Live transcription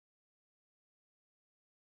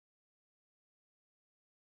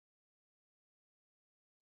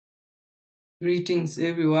Greetings,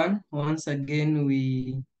 everyone. Once again,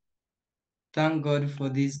 we thank God for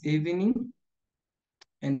this evening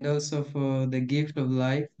and also for the gift of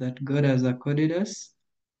life that God has accorded us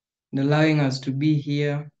and allowing us to be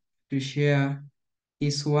here to share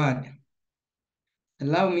His word.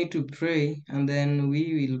 Allow me to pray and then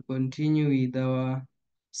we will continue with our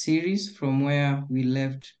series from where we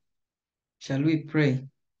left. Shall we pray?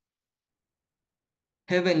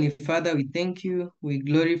 Heavenly Father, we thank you, we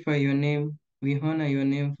glorify your name, we honor your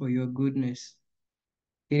name for your goodness.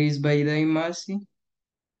 It is by thy mercy.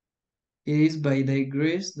 It is by thy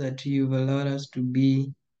grace that you've allowed us to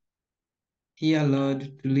be here, Lord,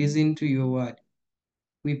 to listen to your word.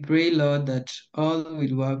 We pray, Lord, that all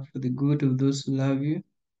will work for the good of those who love you,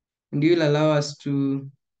 and you'll allow us to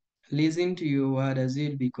listen to your word as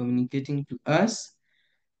you'll be communicating to us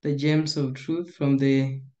the gems of truth from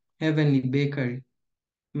the heavenly bakery.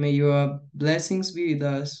 May your blessings be with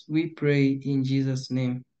us, we pray in Jesus'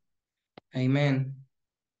 name. Amen.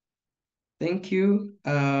 Thank you.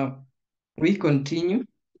 We continue.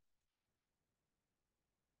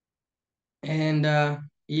 And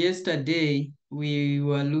yesterday we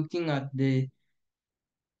were looking at the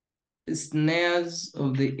snares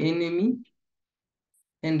of the enemy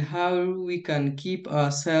and how we can keep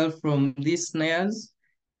ourselves from these snares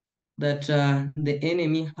that the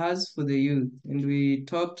enemy has for the youth. And we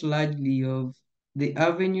talked largely of the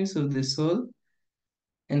avenues of the soul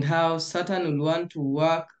and how Satan will want to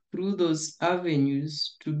work through those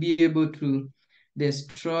avenues to be able to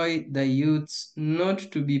destroy the youths, not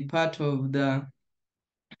to be part of the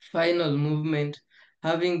final movement,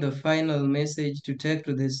 having the final message to take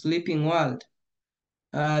to the sleeping world.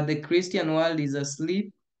 The Christian world is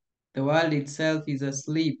asleep, the world itself is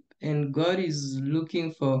asleep, and God is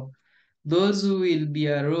looking for those who will be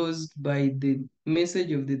aroused by the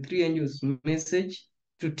message of the three angels' message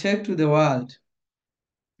to take to the world,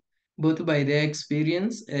 both by their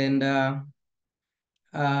experience and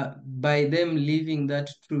by them living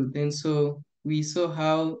that truth. And so we saw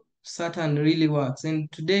how Satan really works. And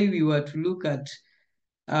today we were to look at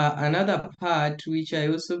another part, which I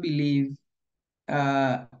also believe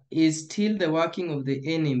is still the working of the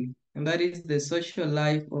enemy, and that is the social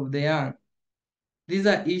life of the young. These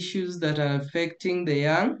are issues that are affecting the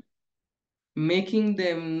young, making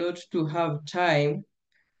them not to have time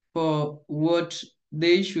for what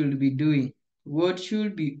they should be doing, what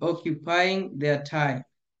should be occupying their time.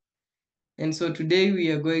 And so today we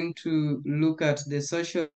are going to look at the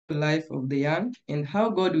social life of the young and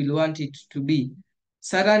how God will want it to be.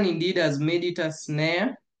 Satan indeed has made it a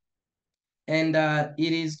snare, and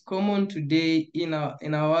it is common today in our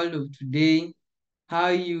world of today how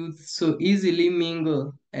youth so easily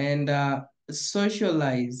mingle and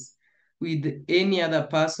socialize with any other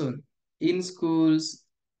person in schools,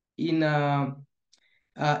 in the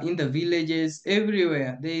villages,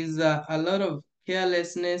 everywhere. There is a lot of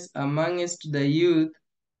carelessness amongst the youth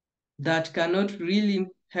that cannot really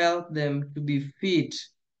help them to be fit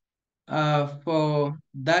for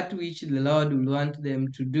that which the Lord will want them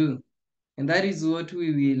to do. And that is what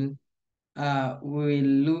we will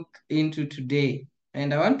look into today.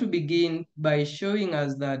 And I want to begin by showing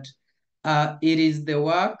us that it is the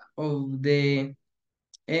work of the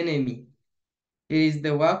enemy. It is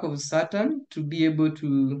the work of Satan to be able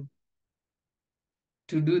to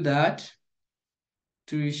do that,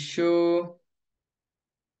 to show,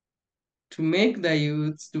 to make the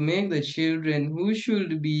youths, to make the children who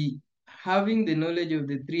should be having the knowledge of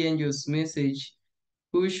the three angels' message,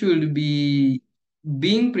 who should be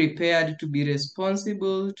being prepared to be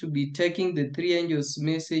responsible, to be taking the three angels'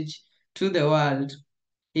 message to the world,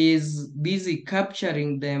 is busy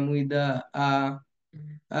capturing them with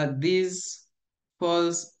these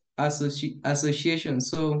false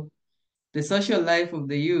associations. So the social life of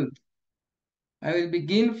the youth. I will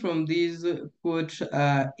begin from this quote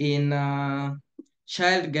in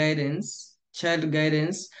Child Guidance. Child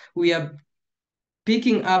Guidance. We are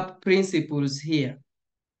picking up principles here.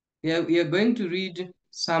 We are going to read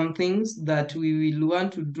some things that we will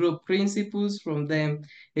want to draw principles from them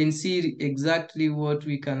and see exactly what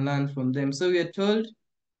we can learn from them. So we are told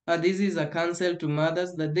this is a counsel to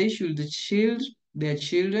mothers that they should shield their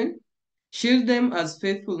children, shield them as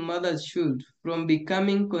faithful mothers should from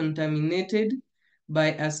becoming contaminated by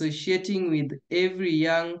associating with every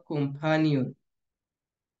young companion.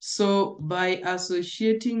 So by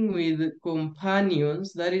associating with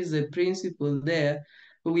companions, that is the principle there,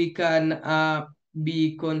 we can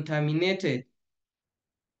be contaminated.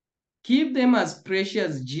 Keep them as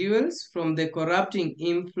precious jewels from the corrupting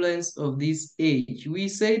influence of this age. We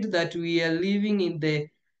said that we are living in the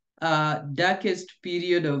darkest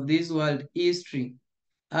period of this world history.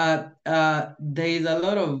 There is a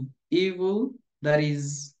lot of evil that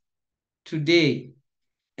is today,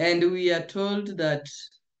 and we are told that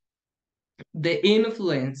the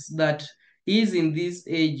influence that is in this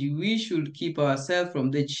age, we should keep ourselves from.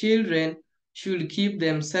 The children should keep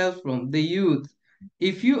themselves from. The youth.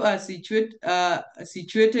 If you are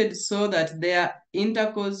situated so that their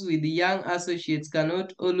intercourse with young associates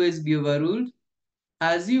cannot always be overruled,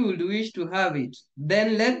 as you would wish to have it,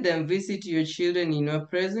 then let them visit your children in your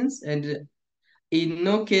presence, and in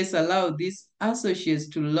no case allow these associates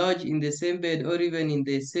to lodge in the same bed or even in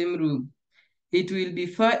the same room. It will be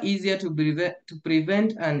far easier to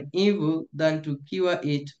prevent an evil than to cure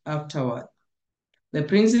it afterward. The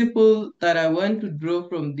principle that I want to draw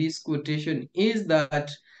from this quotation is that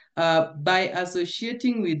by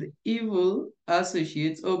associating with evil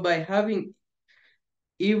associates, or by having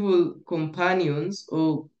evil companions,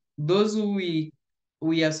 or those who we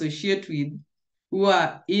associate with who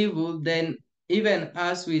are evil, then even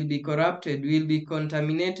us will be corrupted, will be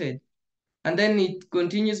contaminated. And then it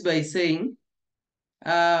continues by saying,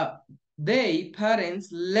 uh, they, parents,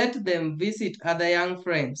 let them visit other young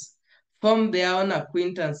friends, form their own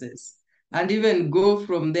acquaintances, and even go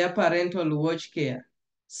from their parental watch care.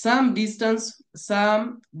 Some distance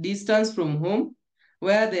from home,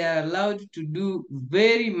 where they are allowed to do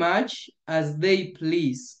very much as they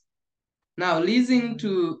please. Now, listen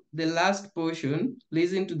to the last portion.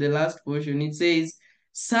 Listen to the last portion. It says,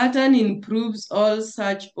 Satan improves all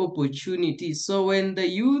such opportunities. So when the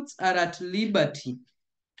youths are at liberty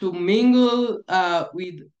to mingle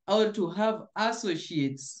with, or to have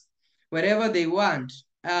associates wherever they want,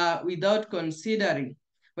 without considering,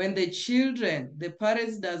 when the children, the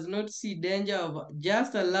parents does not see danger of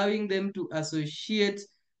just allowing them to associate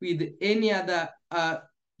with any other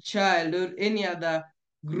child or any other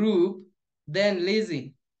group, then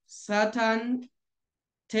listen, Satan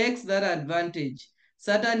takes that advantage.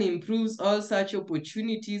 Satan improves all such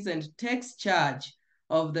opportunities and takes charge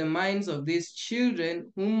of the minds of these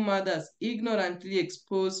children whom mothers ignorantly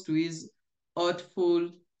expose to his artful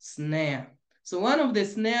snare. So one of the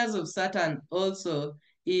snares of Satan also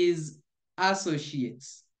is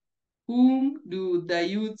associates. Whom do the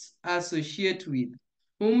youths associate with?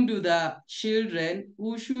 Whom do the children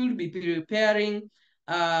who should be preparing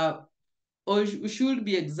or should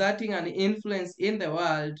be exerting an influence in the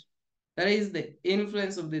world, that is the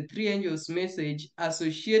influence of the three angels' message,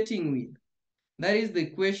 associating with? That is the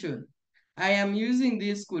question. I am using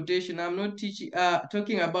this quotation. I'm not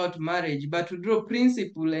talking about marriage, but to draw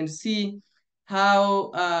principle and see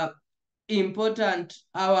how important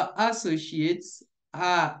our associates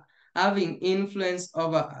are having influence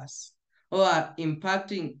over us, or are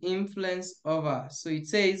impacting influence over us. So it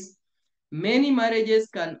says, many marriages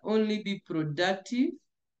can only be productive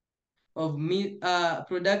of mystery,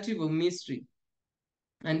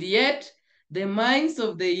 and yet the minds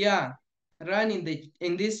of the young run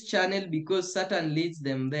in this channel because Satan leads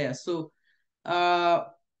them there. So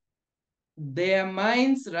their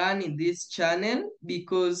minds run in this channel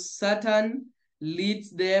because Satan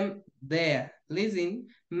leads them there. Listen,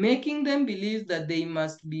 making them believe that they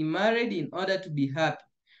must be married in order to be happy,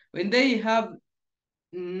 when they have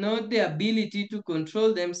not the ability to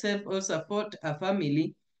control themselves or support a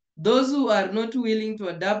family. Those who are not willing to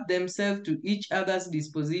adapt themselves to each other's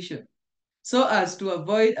disposition, so as to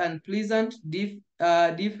avoid unpleasant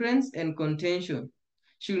difference and contention,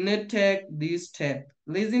 should not take this step.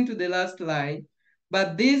 Listen to the last line.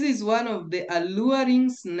 But this is one of the alluring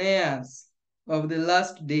snares of the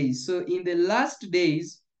last days. So in the last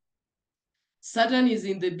days, Satan is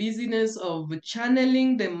in the business of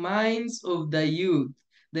channeling the minds of the youth,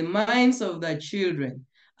 the minds of the children,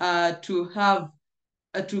 to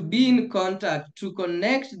be in contact, to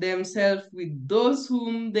connect themselves with those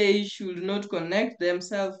whom they should not connect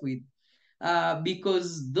themselves with.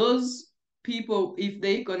 Because those people, if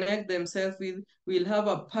they connect themselves with, will have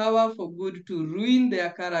a power for good to ruin their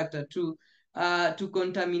character, to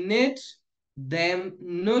contaminate them,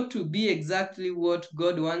 not to be exactly what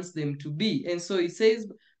God wants them to be. And so he says,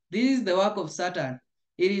 this is the work of Satan.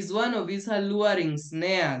 It is one of his alluring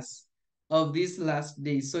snares of these last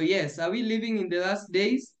days. So yes, are we living in the last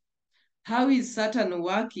days? How is Satan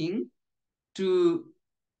working to,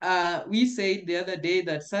 we said the other day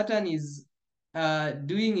that Satan is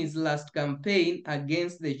doing his last campaign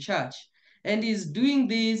against the church, and is doing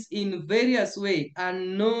this in various ways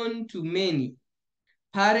unknown to many.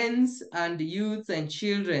 Parents and youths and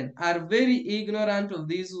children are very ignorant of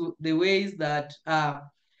the ways that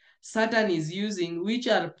Satan is using, which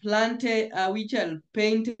are painted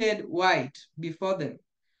white before them.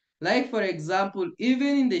 Like, for example,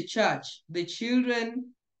 even in the church, the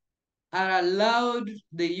children are allowed,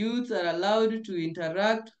 the youth are allowed to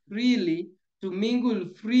interact freely, to mingle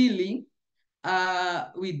freely,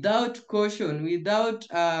 without caution, without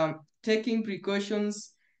taking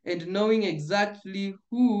precautions and knowing exactly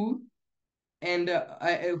who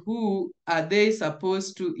are they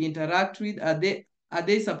supposed to interact with, are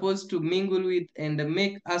they supposed to mingle with and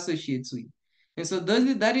make associates with. And so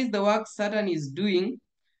that is the work Satan is doing,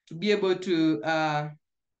 to be able to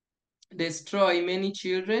destroy many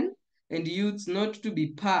children and youths not to be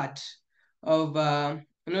part of the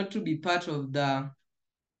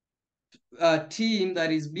team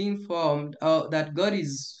that is being formed, that God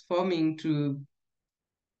is forming to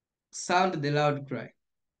sound the loud cry.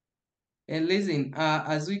 And listen,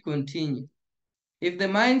 as we continue, if the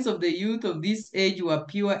minds of the youth of this age were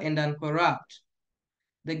pure and uncorrupt,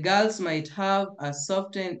 the girls might have a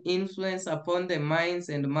softened influence upon the minds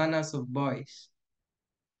and manners of boys.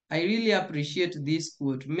 I really appreciate this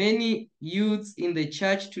quote. Many youths in the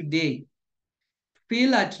church today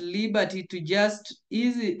feel at liberty to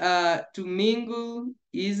to mingle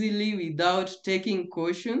easily without taking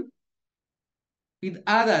caution with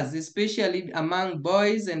others, especially among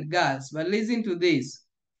boys and girls. But listen to this.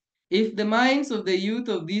 If the minds of the youth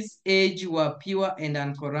of this age were pure and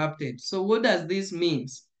uncorrupted. So what does this mean?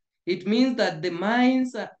 It means that the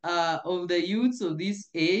minds of the youths of this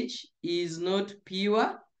age is not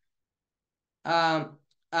pure, and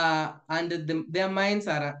their minds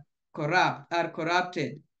are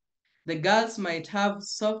corrupted. The girls might have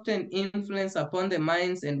softened influence upon the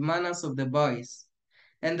minds and manners of the boys.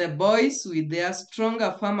 And the boys, with their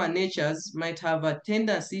stronger, firmer natures, might have a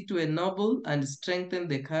tendency to ennoble and strengthen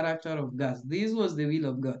the character of girls. This was the will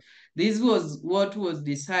of God. This was what was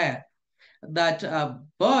desired, that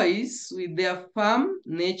boys, with their firm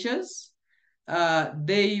natures,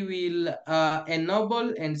 they will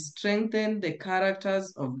ennoble and strengthen the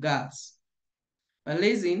characters of girls.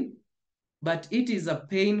 Listen, but it is a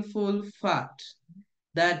painful fact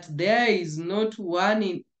that there is not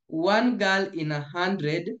one girl in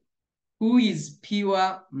 100 who is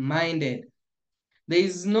pure-minded. There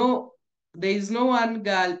is no one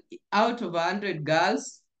girl out of 100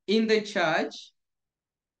 girls in the church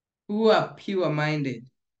who are pure-minded.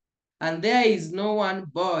 And there is no one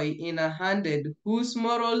boy in 100 whose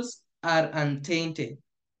morals are untainted.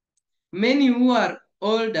 Many who are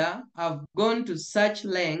older have gone to such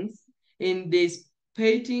lengths in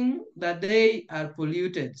dissipating that they are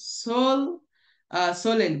polluted, soul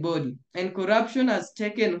and body. And corruption has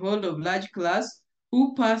taken hold of large class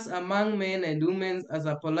who pass among men and women as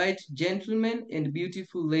a polite gentlemen and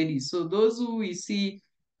beautiful ladies. So those who we see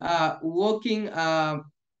walking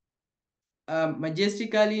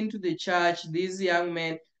majestically into the church, these young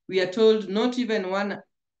men, we are told not even one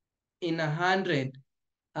in 100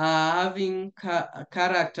 having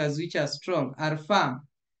characters which are strong, are firm,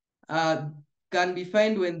 can be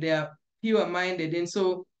found when they are pure-minded. And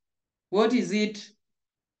so what is it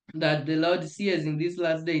that the Lord sees in this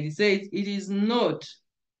last day? He says, it is not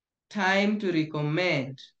time to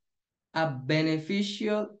recommend it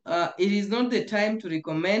is not the time to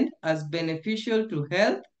recommend as beneficial to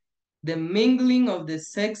health the mingling of the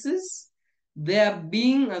sexes, their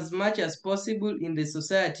being as much as possible in the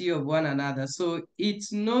society of one another. So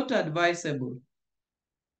it's not advisable.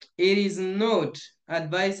 It is not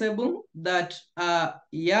advisable that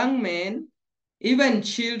young men, even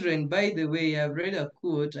children, by the way, I've read a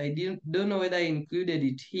quote, don't know whether I included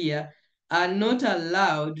it here, are not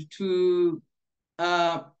allowed to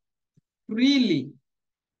freely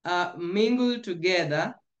mingle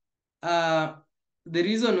together. The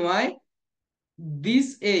reason why,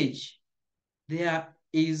 this age, there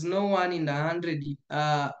is no one in 100,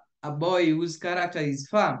 a boy whose character is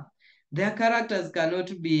firm. Their characters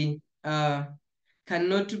cannot be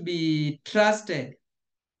trusted.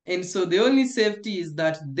 And so the only safety is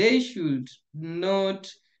that they should not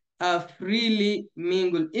freely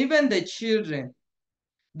mingle. Even the children,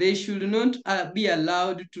 they should not be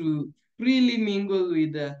allowed to freely mingle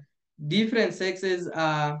with different sexes,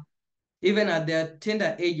 even at their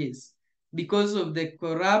tender ages, because of the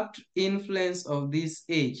corrupt influence of this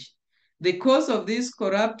age. The cause of this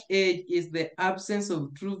corrupt age is the absence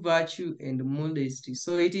of true virtue and modesty.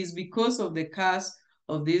 So it is because of the curse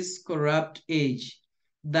of this corrupt age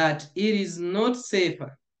that it is not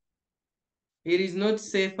safer. It is not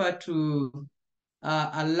safer to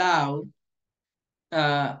allow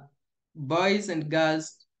uh, boys and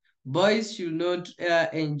girls. Boys should not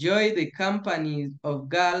enjoy the company of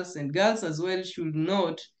girls, and girls as well should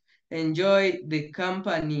not enjoy the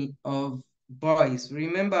company of boys.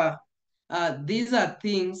 Remember, these are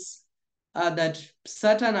things that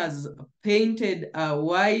Satan has painted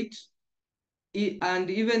white, and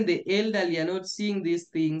even the elderly are not seeing these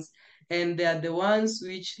things, and they are the ones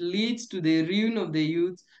which leads to the ruin of the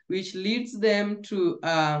youth, which leads them to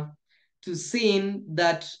sin,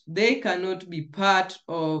 that they cannot be part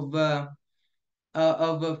of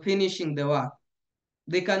finishing the work.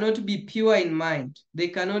 They cannot be pure in mind. They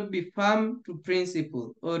cannot be firm to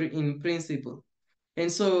principle or in principle.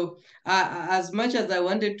 And so, as much as I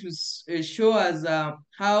wanted to show us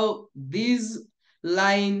how this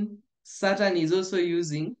line Satan is also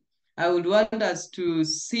using, I would want us to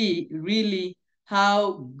see really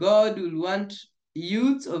how God will want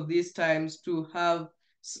youths of these times to have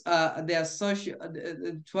their social,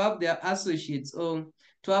 to have their associates, or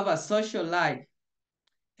to have a social life.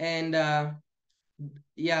 And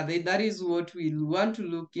yeah, that is what we'll want to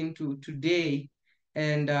look into today,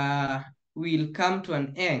 and we'll come to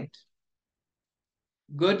an end.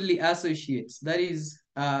 Godly associates. That is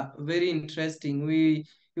very interesting. We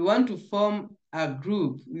want to form a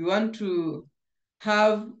group. We want to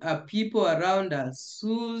have people around us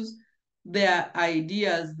whose their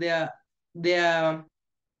ideas, their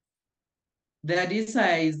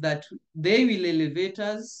desire is that they will elevate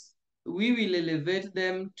us. We will elevate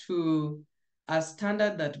them to a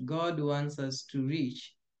standard that God wants us to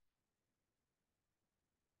reach.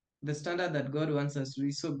 The standard that God wants us to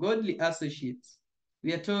reach. So godly associates.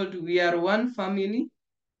 We are told we are one family.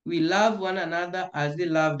 We love one another as they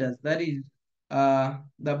loved us. That is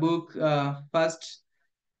the book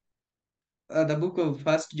the book of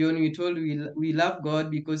First John. We told we love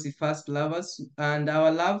God because He first loved us, and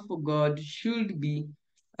our love for God should be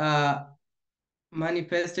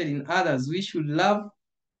manifested in others. We should love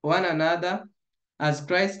one another as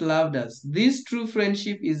Christ loved us. This true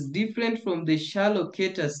friendship is different from the shallow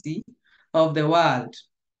courtesy of the world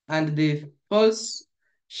and the false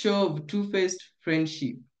show of two-faced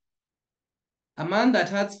friendship. A man that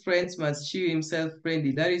has friends must show himself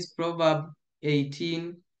friendly. That is Proverb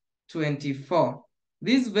 18:24.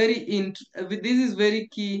 This is very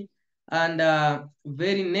key and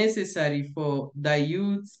very necessary for the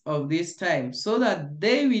youth of this time, so that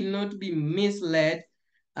they will not be misled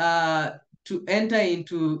to enter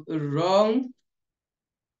into wrong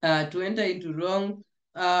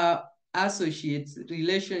uh, associates,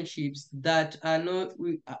 relationships that are not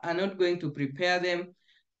going to prepare them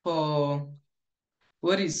for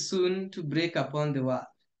what is soon to break upon the world.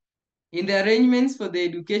 In the arrangements for the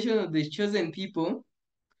education of the chosen people,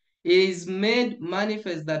 it is made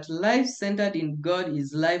manifest that life centered in God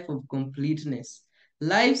is life of completeness.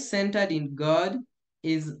 Life centered in God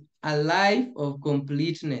is a life of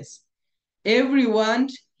completeness. Every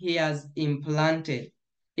want He has implanted,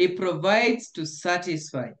 He provides to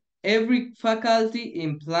satisfy. Every faculty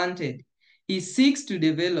implanted, He seeks to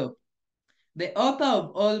develop. The author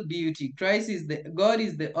of all beauty, God is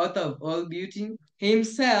the author of all beauty.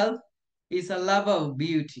 Himself is a lover of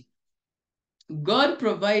beauty. God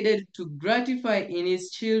provided to gratify in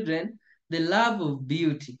His children the love of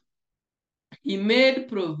beauty. He made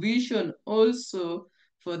provision also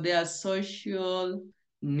for their social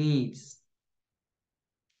needs.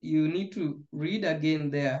 You need to read again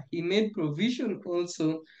there. He made provision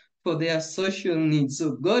also for their social needs.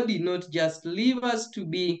 So God did not just leave us to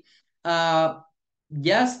be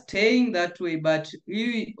just staying that way, but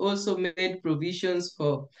He also made provisions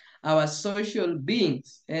for our social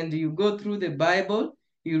beings. And you go through the Bible,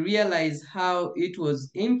 you realize how it was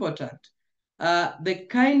important. The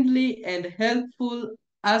kindly and helpful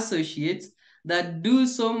associates that do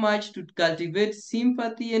so much to cultivate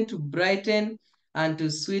sympathy and to brighten and to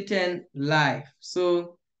sweeten life.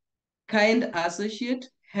 So kind associate,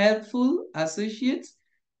 helpful associates,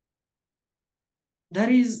 that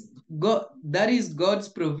is God's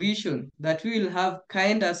provision, that we will have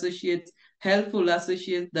kind associates, helpful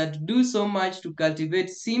associates that do so much to cultivate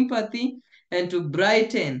sympathy and to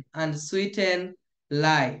brighten and sweeten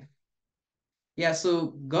life. Yeah,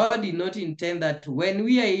 so God did not intend that when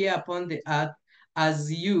we are here upon the earth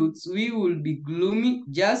as youths, we will be gloomy,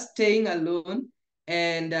 just staying alone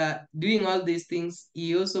and doing all these things.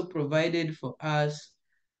 He also provided for us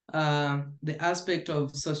the aspect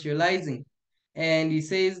of socializing. And He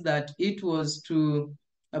says that it was to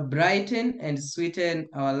brighten and sweeten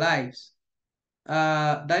our lives.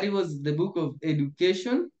 That was the book of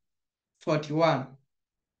Education 41.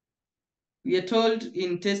 We are told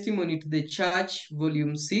in Testimony to the Church,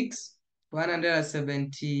 Volume 6,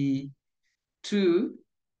 172,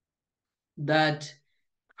 that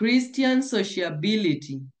Christian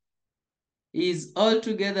sociability is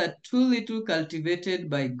altogether too little cultivated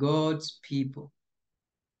by God's people.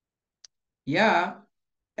 Yeah,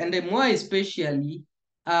 and the more especially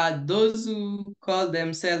those who call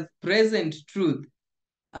themselves present truth.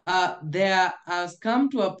 There has come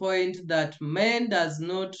to a point that man does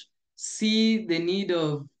not see the need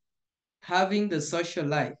of having the social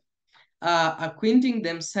life, acquainting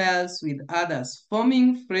themselves with others,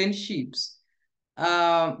 forming friendships,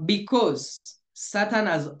 because Satan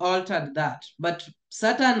has altered that. But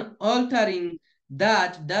Satan altering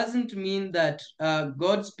that doesn't mean that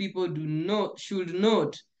God's people should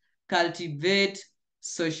not cultivate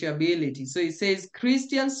sociability. So it says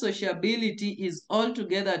Christian sociability is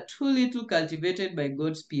altogether too little cultivated by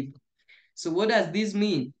God's people. So what does this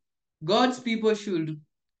mean? God's people should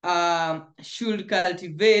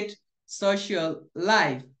cultivate social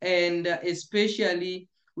life, and especially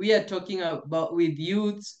we are talking about with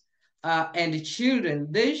youths and children.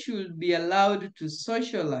 They should be allowed to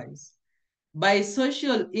socialize. By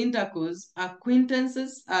social intercourse,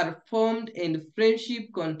 acquaintances are formed and friendship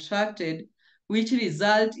contracted, which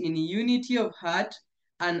result in unity of heart,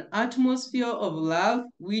 an atmosphere of love,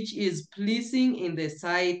 which is pleasing in the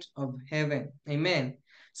sight of heaven. Amen.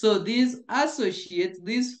 So these associates,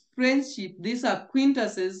 these friendship, these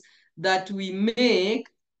acquaintances that we make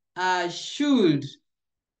should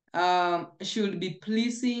be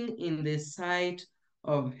pleasing in the sight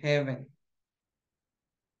of heaven.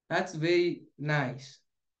 That's very nice.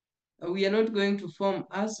 We are not going to form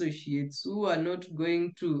associates who are not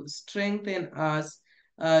going to strengthen us,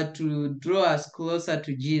 to draw us closer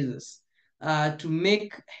to Jesus, to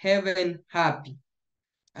make heaven happy.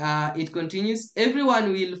 It continues,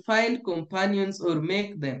 everyone will find companions or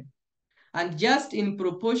make them, and just in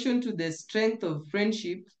proportion to the strength of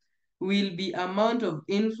friendship will be amount of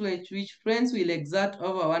influence which friends will exert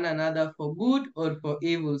over one another for good or for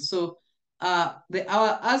evil. So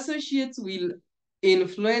our associates will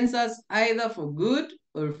influence us either for good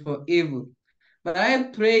or for evil. But I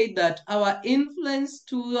pray that our influence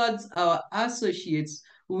towards our associates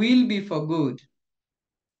will be for good.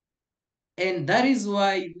 And that is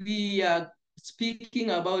why we are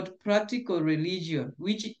speaking about practical religion,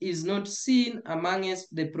 which is not seen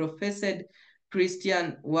amongst the professed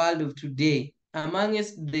Christian world of today,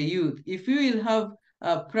 amongst the youth. If we will have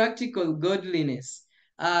practical godliness,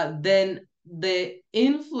 then the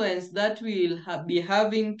influence that we will be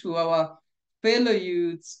having to our fellow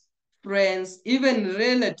youths, friends, even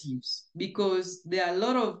relatives, because there are a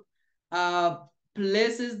lot of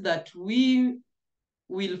places that we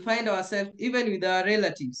will find ourselves even with our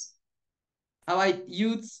relatives, our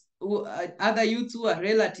youths, other youths who are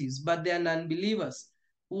relatives, but they are non-believers.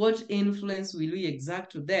 What influence will we exert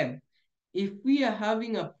to them? If we are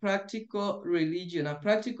having a practical religion, a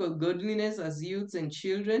practical godliness as youths and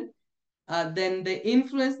children, then the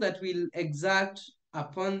influence that we'll exert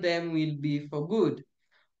upon them will be for good.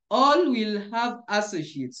 All will have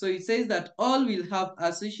associates. So it says that all will have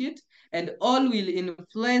associates and all will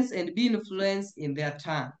influence and be influenced in their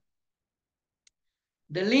turn.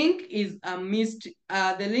 The link is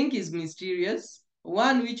mysterious,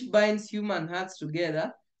 one which binds human hearts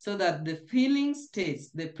together so that the feeling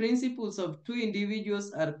states, the principles of two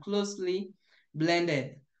individuals are closely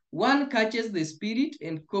blended. One catches the spirit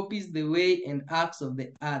and copies the way and acts of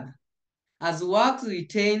the other. As wax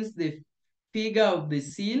retains the figure of the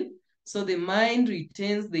seal, so the mind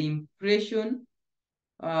retains the impression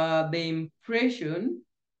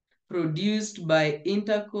produced by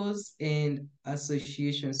intercourse and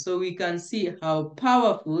association. So we can see how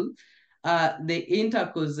powerful the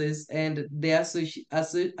intercourses and the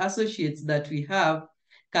associates that we have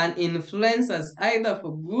can influence us either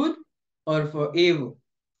for good or for evil.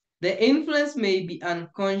 The influence may be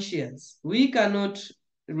unconscious. We cannot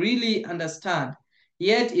really understand,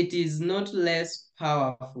 yet it is not less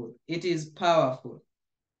powerful. It is powerful.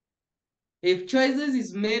 If choices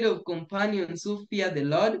is made of companions who fear the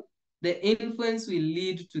Lord, the influence will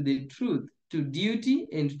lead to the truth, to duty,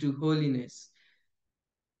 and to holiness.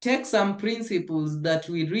 Take some principles that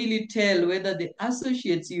will really tell whether the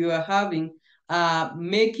associates you are having are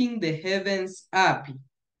making the heavens happy,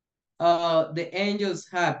 the angels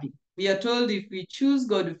happy. We are told if we choose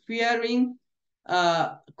God-fearing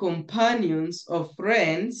companions or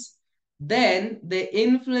friends, then the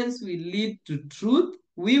influence will lead to truth.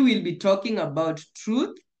 We will be talking about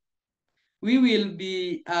truth. We will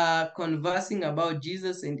be conversing about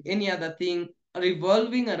Jesus and any other thing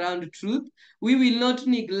revolving around truth. We will not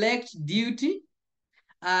neglect duty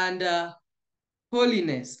and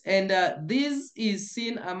holiness. And this is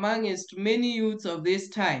seen amongst many youths of this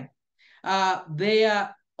time. They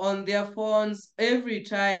are on their phones every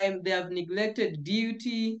time. They have neglected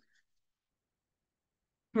duty,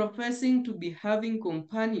 professing to be having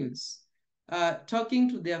companions. talking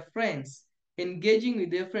to their friends, engaging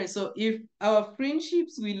with their friends. So if our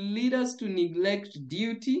friendships will lead us to neglect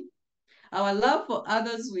duty, our love for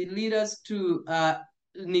others will lead us to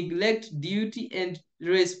neglect duty and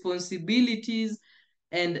responsibilities,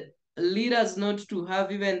 and lead us not to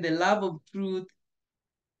have even the love of truth,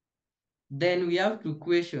 then we have to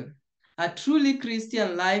question. A truly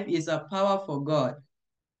Christian life is a power for God.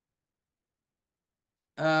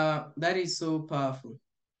 That is so powerful.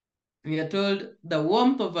 We are told the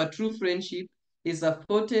warmth of a true friendship is a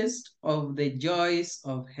foretaste of the joys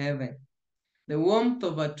of heaven. The warmth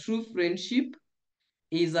of a true friendship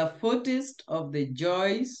is a foretaste of the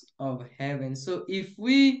joys of heaven. So if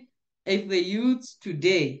the youth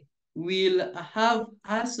today will have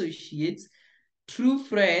associates, true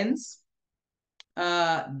friends,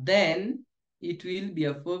 then it will be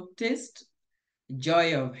a foretaste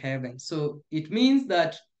joy of heaven. So it means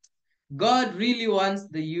that God really wants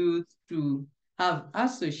the youth to have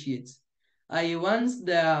associates. He wants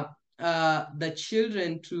the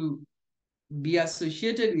children to be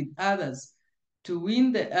associated with others, to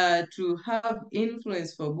win to have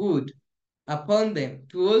influence for good upon them,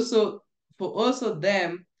 to also for also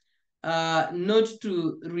them not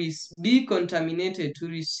to be contaminated, to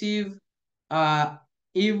receive uh,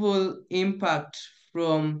 evil impact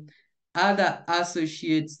from other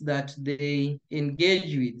associates that they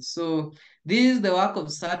engage with. So this is the work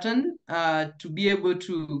of Satan, to be able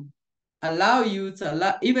to allow youth,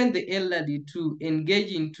 even the elderly, to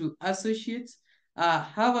engage into associates,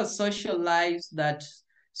 have a social lives that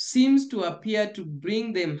seems to appear to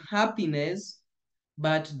bring them happiness,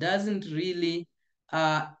 but doesn't really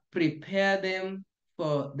prepare them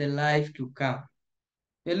for the life to come.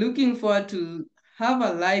 We're looking forward to have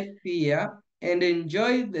a life here and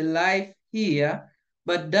enjoy the life here,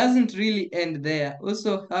 but doesn't really end there.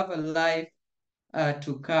 Also have a life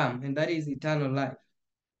to come, and that is eternal life.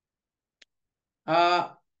 Uh,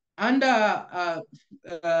 under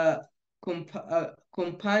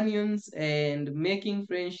companions and making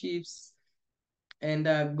friendships and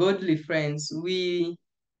godly friends, we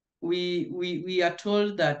are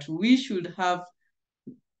told that we should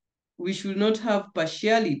not have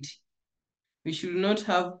partiality. We should not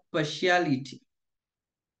have partiality.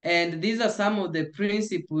 And these are some of the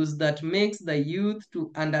principles that makes the youth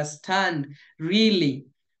to understand really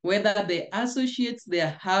whether the associates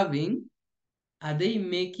they're having, are they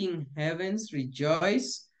making heavens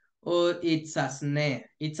rejoice, or it's a snare?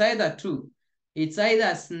 It's either two. It's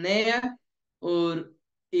either a snare, or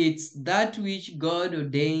it's that which God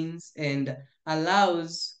ordains and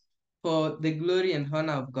allows for the glory and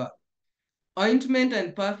honor of God. Ointment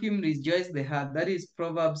and perfume rejoice the heart. That is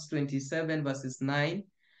Proverbs 27 verses 9.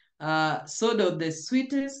 So doth the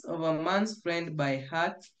sweetest of a man's friend by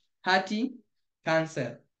hearty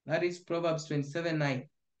counsel. That is Proverbs 27 9.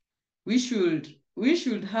 We should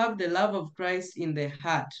have the love of Christ in the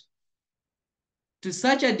heart to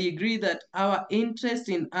such a degree that our interest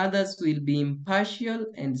in others will be impartial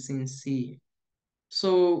and sincere.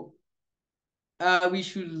 So we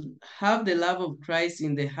should have the love of Christ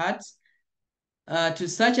in the heart to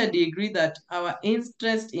such a degree that our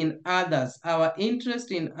interest in others,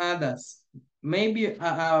 maybe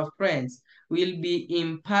our friends, will be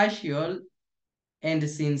impartial and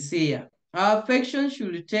sincere. Our affection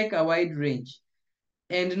should take a wide range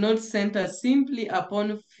and not center simply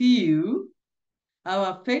upon few.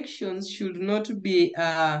 Our affections should not be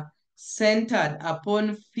centered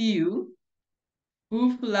upon few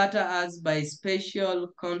who flatter us by special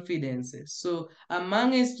confidences. So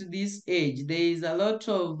amongst this age, there is a lot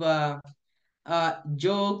of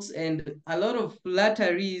jokes and a lot of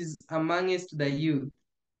flatteries amongst the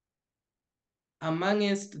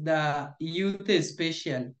youth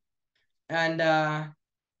especially. And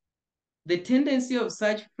the tendency of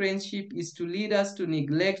such friendship is to lead us to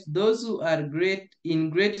neglect those who are in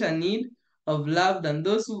greater need of love than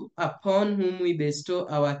those upon whom we bestow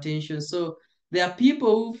our attention. So there are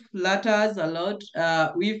people who flatter us a lot.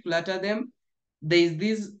 We flatter them. There is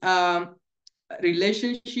this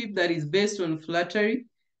relationship that is based on flattery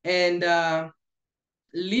and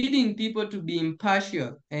leading people to be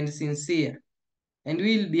impartial and sincere. And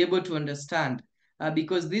we'll be able to understand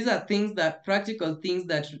because these are practical things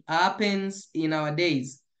that happens in our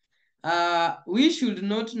days. We should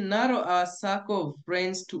not narrow our circle of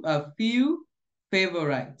friends to a few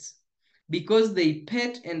favorites because they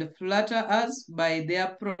pet and flatter us by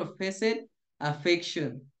their professed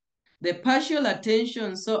affection. The partial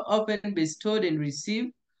attention so often bestowed and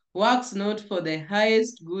received works not for the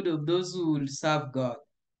highest good of those who will serve God.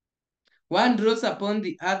 One draws upon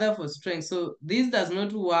the other for strength. So this does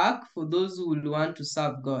not work for those who will want to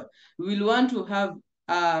serve God. We will want to have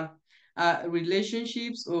uh,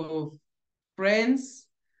 relationships of friends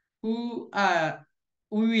who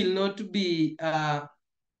we will not be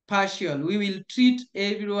partial. We will treat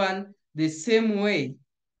everyone the same way.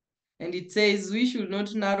 And it says we should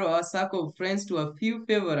not narrow our circle of friends to a few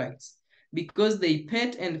favorites because they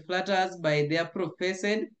pet and flatter us by their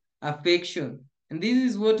professed affection. And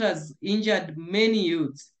this is what has injured many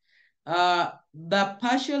youths. The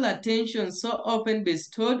partial attention so often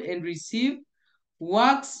bestowed and received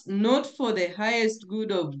works not for the highest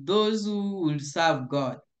good of those who will serve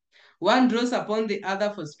God. One draws upon the other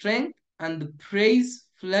for strength and praise,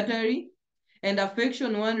 flattery, and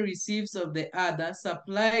affection one receives of the other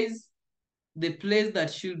supplies the place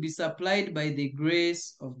that should be supplied by the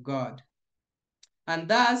grace of God. And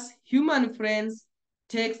thus, human friends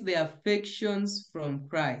takes their affections from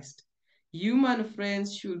Christ. Human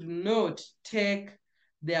friends should not take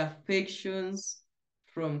their affections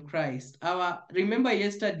from Christ. Remember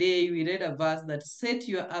yesterday we read a verse that set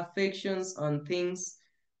your affections on things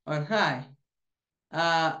on high,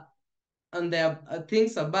 uh, on the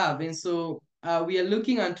things above. And so we are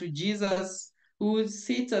looking unto Jesus, who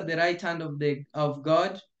sits at the right hand of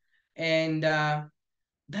God, and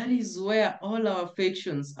that is where all our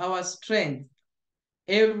affections, our strength,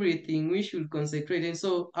 everything we should consecrate. And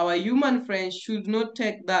so our human friends should not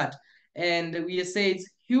take that. And we say it's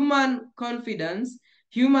human confidence,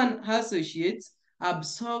 human associates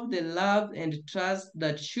absorb the love and trust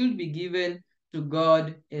that should be given to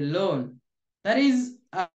God alone. That is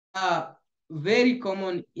very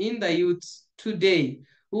common in the youth today,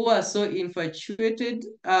 who are so infatuated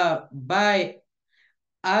by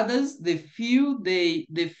others, the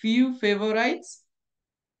few favorites,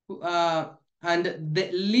 uh, and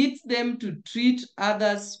that leads them to treat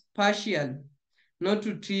others partially, not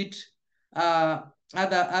to treat uh,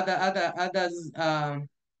 others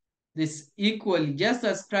this equally, just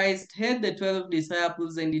as Christ had the 12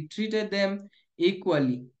 disciples and he treated them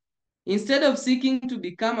equally. Instead of seeking to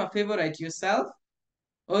become a favorite yourself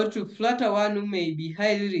or to flatter one who may be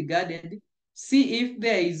highly regarded, see if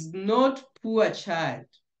there is not poor child.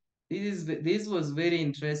 This was very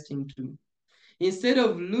interesting too. Instead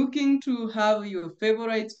of looking to have your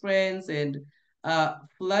favorite friends and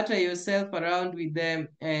flatter yourself around with them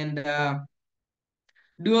and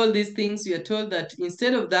do all these things, we are told that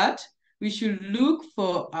instead of that, we should look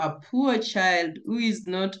for a poor child who is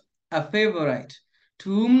not a favorite, to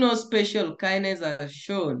whom no special kindness are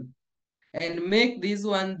shown, and make this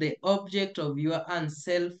one the object of your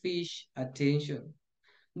unselfish attention.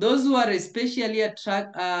 Those who are especially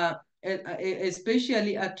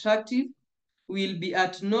attractive will be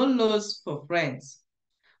at no loss for friends,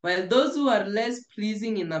 while those who are less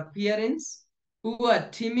pleasing in appearance, who are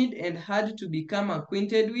timid and hard to become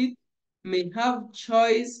acquainted with, may have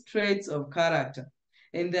choice traits of character,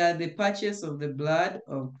 and they are the purchase of the blood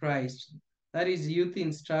of Christ. That is Youth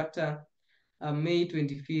Instructor, May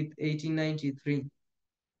 25th, 1893.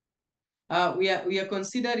 We are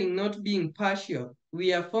considering not being partial.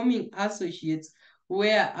 We are forming associates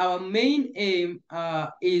where our main aim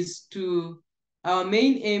is to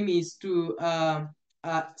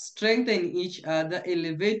strengthen each other,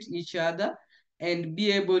 elevate each other, and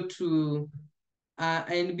be able to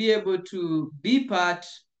be part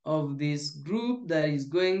of this group that is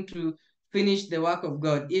going to finish the work of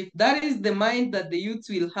God. If that is the mind that the youth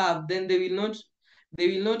will have, then they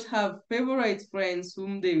will not have favorite friends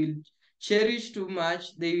whom they will cherish too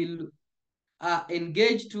much. They will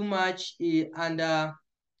engage too much and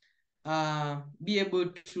be able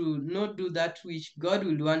to not do that which God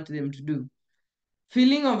will want them to do.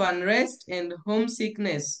 Feeling of unrest and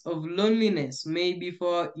homesickness, of loneliness may be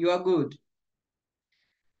for your good.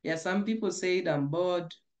 Yeah, some people say I'm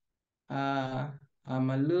bored, uh, I'm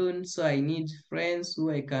alone, so I need friends who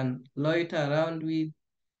I can loiter around with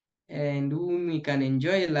and whom we can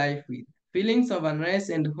enjoy life with. Feelings of unrest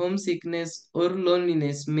and homesickness or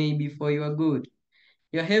loneliness may be for your good.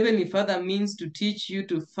 Your Heavenly Father means to teach you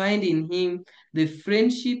to find in Him the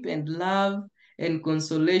friendship and love and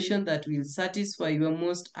consolation that will satisfy your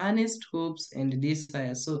most earnest hopes and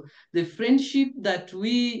desires. So the friendship that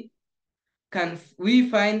we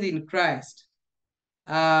find in Christ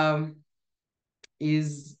um,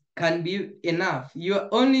 can be enough. Your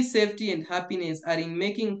only safety and happiness are in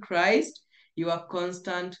making Christ your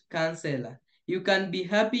constant counselor. You can be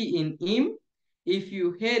happy in Him if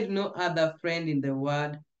you had no other friend in the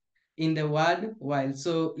world while.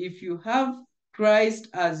 So if you have Christ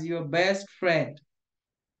as your best friend,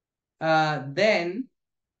 then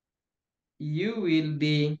you will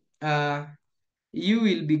be uh, you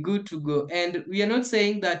will be good to go. And we are not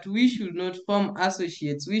saying that we should not form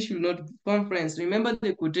associates, we should not form friends. Remember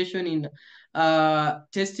the quotation in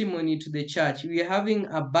testimony to the church. We are having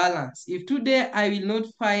a balance. If today I will not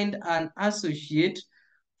find an associate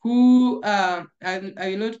who I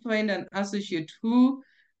will not find an associate who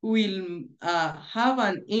will have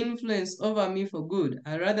an influence over me for good,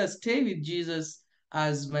 I rather stay with Jesus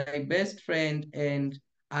as my best friend, and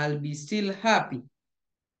I'll be still happy.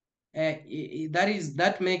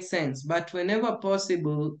 That makes sense. But whenever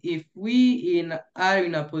possible, if are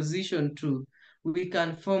in a position to, we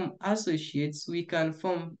can form associates, we can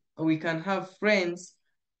have friends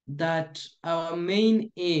that our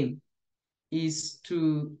main aim is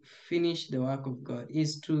to finish the work of God,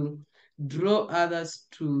 is to draw others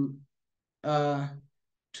uh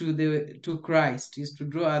to Christ, is to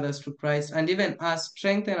draw others to Christ, and even us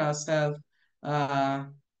strengthen ourselves uh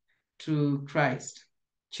to Christ.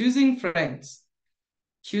 Choosing friends.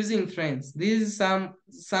 Choosing friends. This is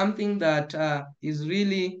something that is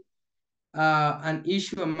really an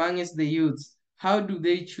issue amongst the youths. How do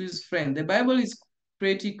they choose friends? The Bible is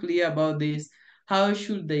pretty clear about this. How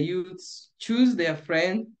should the youths choose their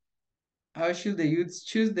friends? How should the youths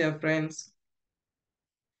choose their friends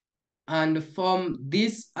and form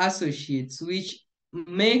these associates, which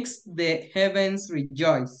makes the heavens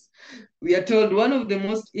rejoice? We are told one of the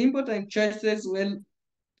most important choices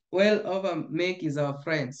well over make is our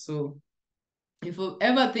friends. So if you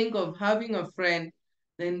ever think of having a friend,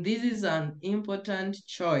 then this is an important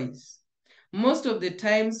choice. Most of the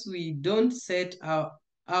times we don't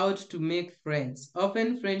out to make friends.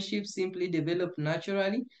 Often friendships simply develop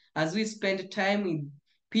naturally as we spend time with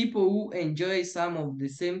people who enjoy some of the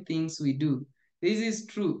same things we do. This is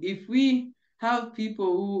true. If we have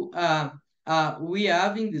people who we are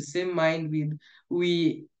having the same mind with,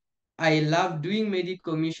 we I love doing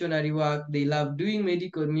medical missionary work, they love doing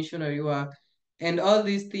medical missionary work, and all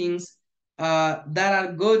these things that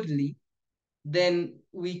are godly, then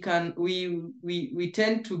we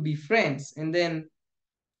tend to be friends. And then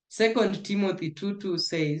Second Timothy 2:2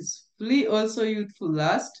 says, flee also youthful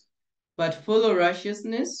lust, but follow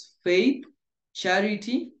righteousness, faith,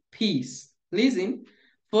 charity, peace. Listen,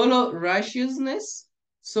 follow righteousness.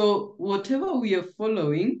 So whatever we are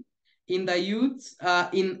following in the youth,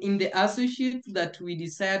 in the associates that we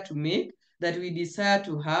desire to make, that we desire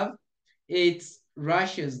to have, it's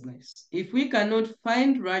righteousness. If we cannot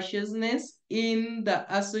find righteousness in the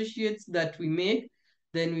associates that we make,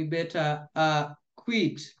 then we better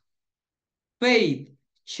quit. Faith,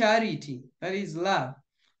 charity, that is love,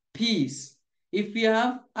 peace. If we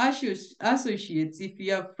have associates, if we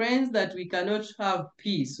have friends that we cannot have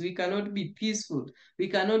peace, we cannot be peaceful, we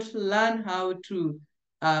cannot learn how to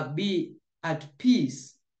be at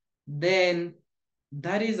peace, then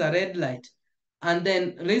that is a red light. And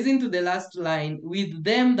then listen to the last line, with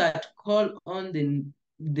them that call on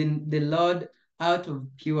the Lord out of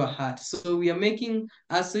pure heart. So we are making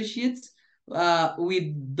associates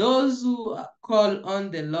with those who call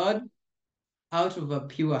on the Lord out of a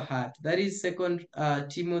pure heart. That is Second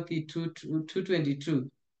Timothy 2:22.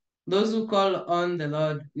 Those who call on the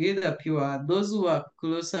Lord with a pure heart, those who are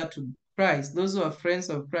closer to Christ, those who are friends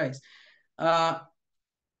of Christ.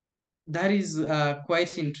 That is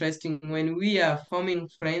quite interesting when we are forming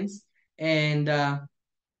friends and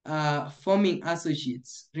forming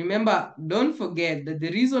associates. Remember, don't forget that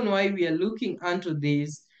the reason why we are looking into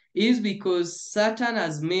this is because Satan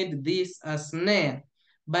has made this a snare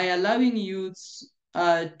by allowing youths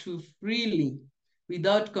to freely,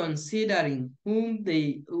 without considering who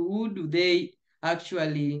do they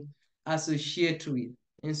actually associate with.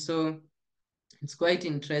 And so it's quite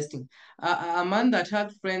interesting. A man that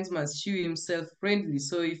had friends must show himself friendly.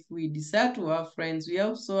 So if we decide to have friends, we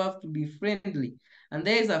also have to be friendly. And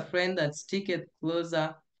there is a friend that sticketh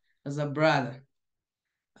closer as a brother.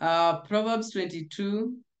 Proverbs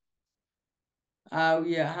 22,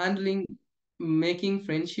 we are handling making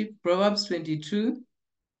friendship. Proverbs 22,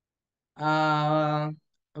 uh,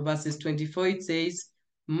 verses 24, it says,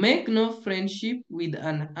 make no friendship with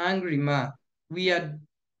an angry man. We are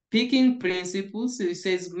picking principles. So it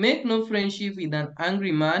says, make no friendship with an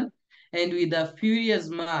angry man, and with a furious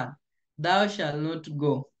man thou shalt not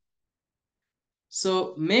go.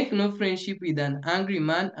 So make no friendship with an angry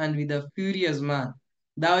man, and with a furious man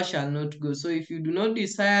thou shalt not go. So if you do not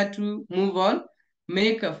desire to move on,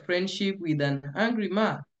 make a friendship with an angry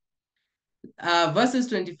man. Verses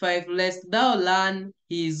 25, lest thou learn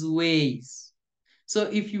his ways. So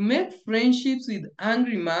if you make friendships with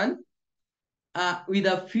angry man, with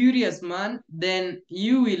a furious man, then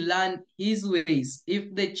you will learn his ways.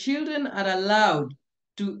 If the children are allowed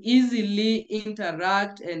to easily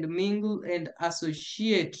interact and mingle and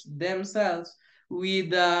associate themselves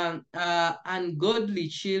with ungodly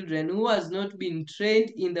children who has not been trained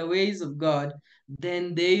in the ways of God,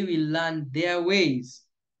 then they will learn their ways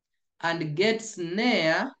and get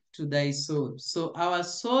snare to thy soul. So our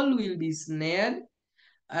soul will be snared,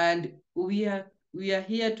 and we are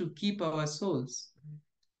here to keep our souls.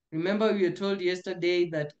 Remember, we were told yesterday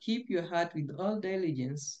that keep your heart with all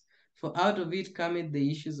diligence, for out of it cometh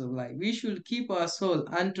the issues of life. We should keep our soul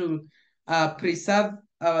and to preserve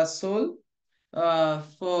our soul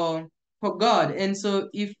for God. And so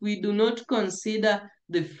if we do not consider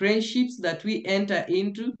the friendships that we enter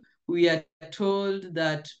into, we are told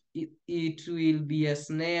that it will be a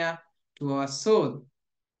snare to our soul.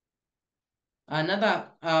 Another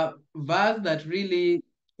verse that really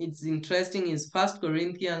is interesting is 1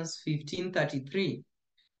 Corinthians 15:33.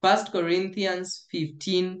 1 Corinthians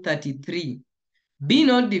 15:33. Be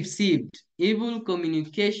not deceived, evil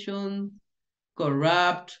communication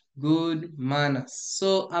corrupt good manners.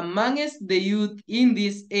 So amongst the youth in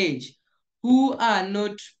this age who are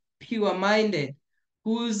not pure-minded,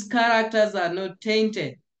 whose characters are not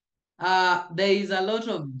tainted, there is a lot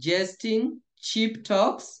of jesting, cheap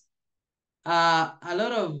talks, a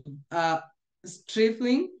lot of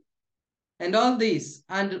trifling, and all this.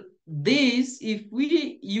 And this, if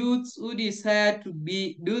we youths who desire to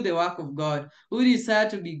do the work of God, who desire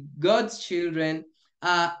to be God's children,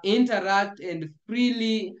 interact and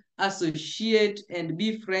freely associate and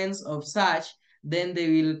be friends of such, then they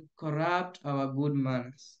will corrupt our good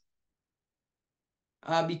manners.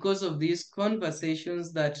 Because of these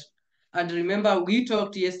conversations and remember, we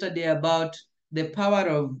talked yesterday about the power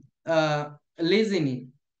of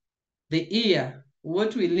listening, the ear,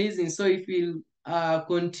 what we listen. So if we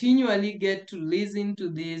continually get to listen to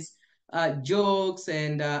these jokes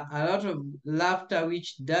and a lot of laughter,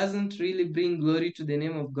 which doesn't really bring glory to the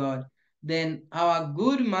name of God, then our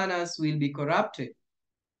good manners will be corrupted.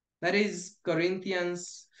 That is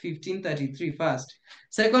Corinthians 15:33 first.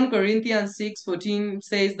 2 Corinthians 6:14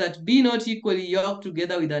 says that be not equally yoked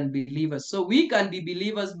together with unbelievers. So we can be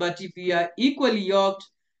believers, but if we are equally yoked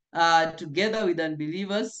together with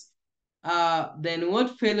unbelievers, then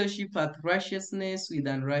what fellowship hath righteousness with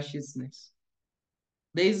unrighteousness?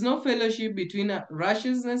 There is no fellowship between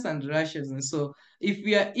righteousness and righteousness. So if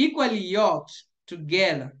we are equally yoked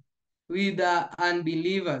together with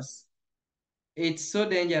unbelievers, it's so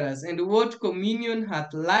dangerous. And what communion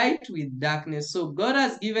hath light with darkness? So God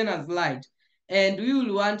has given us light, and we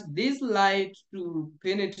will want this light to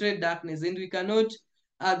penetrate darkness, and we cannot,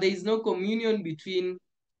 there is no communion between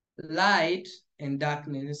light and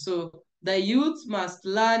darkness. So the youth must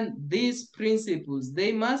learn these principles.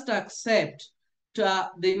 They must accept,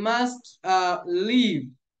 they must live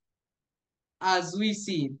as we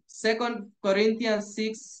see. 2 Corinthians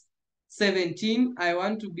 6:17. I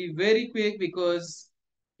want to be very quick because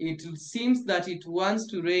it seems that it wants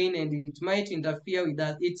to rain and it might interfere with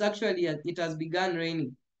that. It's actually, it has begun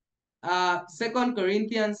raining. 2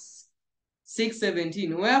 Corinthians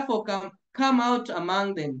 6:17. Wherefore come out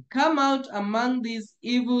among them, come out among these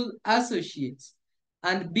evil associates,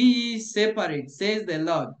 and be ye separate, says the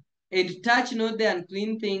Lord, and touch not the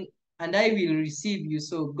unclean thing, and I will receive you.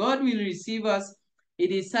 So God will receive us. It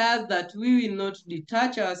desires that we will not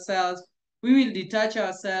detach ourselves. We will detach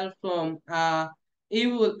ourselves from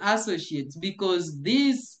evil associates, because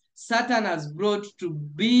this Satan has brought to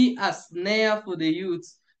be a snare for the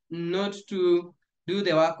youths, not to do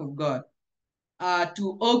the work of God.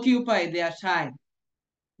 To occupy their time,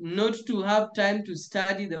 not to have time to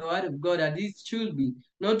study the word of God as it should be,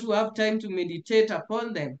 not to have time to meditate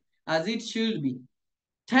upon them as it should be.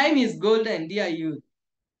 Time is golden, dear youth.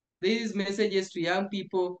 These messages to young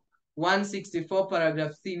people, 164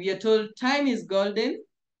 paragraph C. We are told time is golden,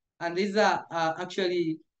 and these are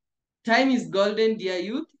actually, time is golden, dear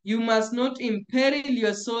youth. You must not imperil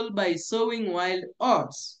your soul by sowing wild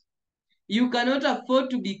oats. You cannot afford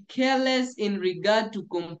to be careless in regard to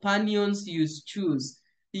companions you choose.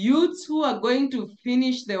 Youths who are going to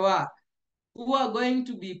finish the work, who are going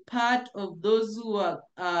to be part of those who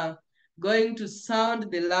are going to sound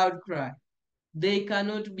the loud cry. They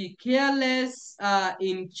cannot be careless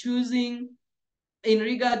in choosing, in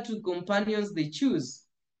regard to companions they choose.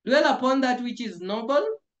 Dwell upon that which is noble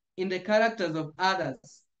in the characters of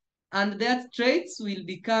others, and their traits will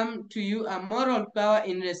become to you a moral power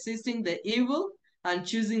in resisting the evil and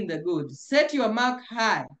choosing the good. Set your mark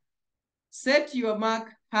high. Set your mark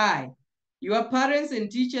high. Your parents and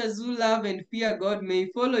teachers who love and fear God may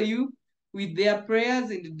follow you with their prayers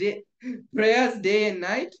day and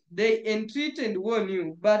night. They entreat and warn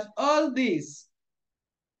you, but all this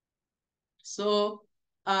So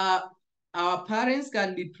uh, our parents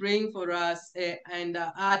can be praying for us, and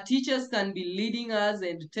our teachers can be leading us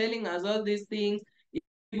and telling us all these things: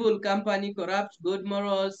 evil company, corrupt good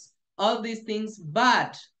morals, all these things.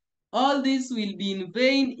 But all this will be in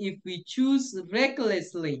vain if we choose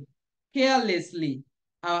recklessly, carelessly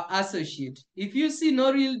our associate. If you see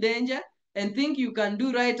no real danger and think you can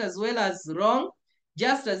do right as well as wrong,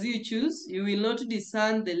 just as you choose, you will not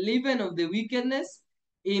discern the leaven of the wickedness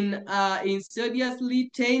in insidiously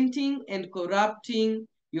tainting and corrupting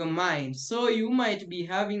your mind. So you might be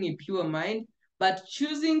having a pure mind, but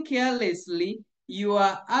choosing carelessly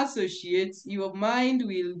your associates, your mind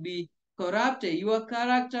will be corrupted. Your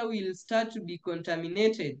character will start to be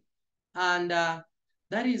contaminated. And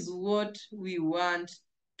that is what we want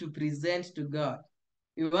to present to God.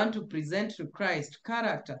 We want to present to Christ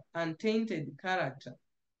character, untainted character.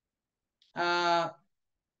 Uh,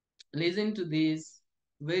 Listen to this,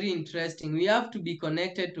 very interesting. We have to be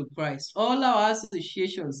connected to Christ. All our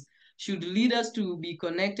associations should lead us to be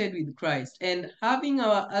connected with Christ. And having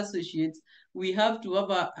our associates, we have to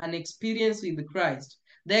have an experience with Christ.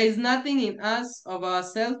 There is nothing in us of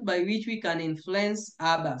ourselves by which we can influence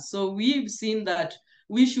others. So we've seen that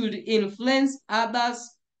we should influence others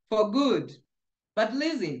for good. But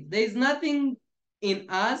listen, there is nothing in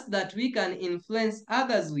us that we can influence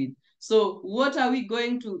others with. So what are we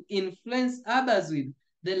going to influence others with?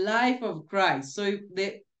 The life of Christ. So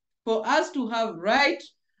for us to have right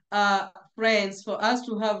friends, for us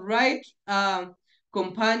to have right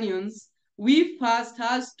companions, we first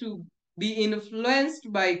has to be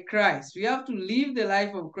influenced by Christ. We have to live the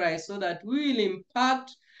life of Christ so that we will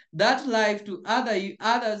impact that life to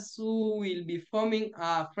others who will be forming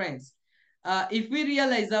our friends. If we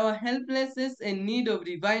realize our helplessness and need of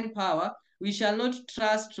divine power, we shall not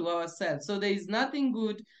trust to ourselves. So there is nothing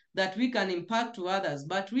good that we can impart to others,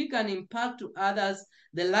 but we can impart to others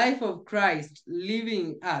the life of Christ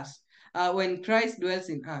living in us. When Christ dwells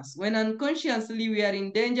in us. When unconsciously we are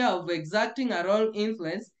in danger of exerting a wrong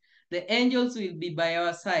influence, the angels will be by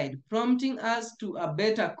our side, prompting us to a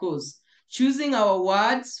better course, choosing our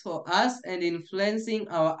words for us and influencing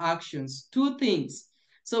our actions. Two things.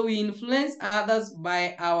 So we influence others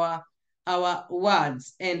by our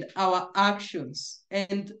words and our actions.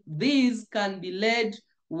 And these can be led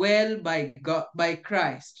well by God, by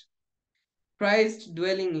Christ. Christ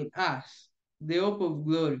dwelling in us, the hope of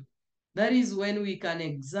glory. That is when we can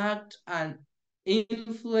exert an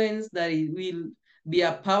influence that it will be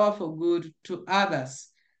a power for good to others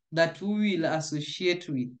that we will associate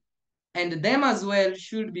with. And them as well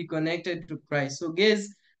should be connected to Christ. So guys,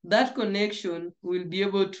 that connection will be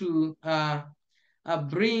able to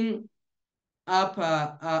bring up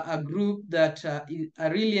a group that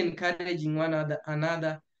are really encouraging one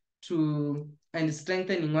another to and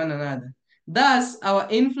strengthening one another. Thus, our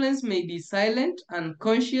influence may be silent,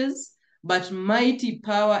 unconscious, but mighty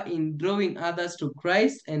power in drawing others to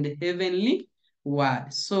Christ and the heavenly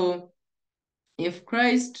word. So, if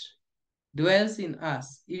Christ dwells in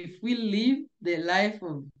us, if we live the life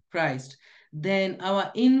of Christ, then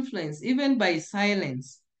our influence, even by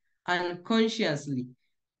silence, unconsciously,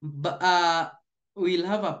 will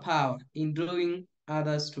have a power in drawing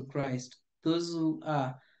others to Christ, those who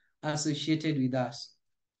are associated with us.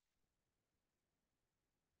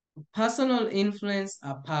 Personal influence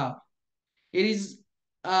are power. It is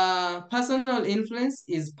personal influence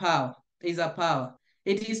is power, is a power.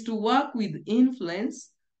 It is to work with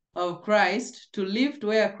influence of Christ, to live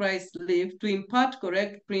where Christ lived, to impart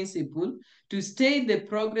correct principle, to stay the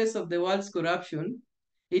progress of the world's corruption.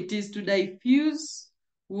 It is to diffuse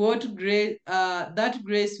what grace, that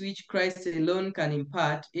grace which Christ alone can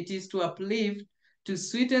impart. It is to uplift, to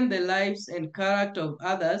sweeten the lives and character of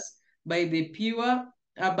others by the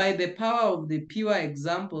by the power of the pure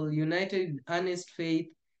example, united with earnest faith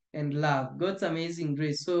and love, God's amazing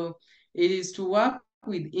grace. So it is to work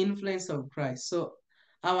with influence of Christ. So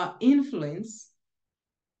our influence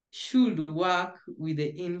should work with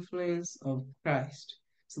the influence of Christ.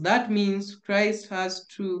 So that means Christ has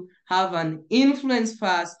to have an influence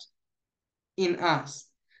first in us.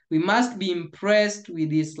 We must be impressed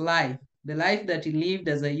with his life, the life that he lived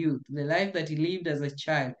as a youth, the life that he lived as a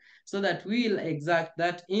child, so that we will exert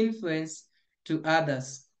that influence to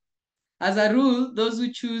others. As a rule, those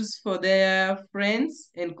who choose for their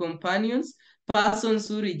friends and companions, persons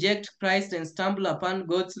who reject Christ and stumble upon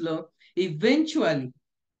God's law, eventually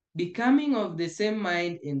becoming of the same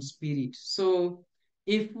mind and spirit. So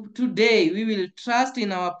if today we will trust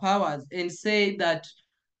in our powers and say that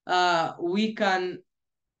we can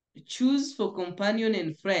choose for companion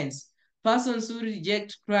and friends persons who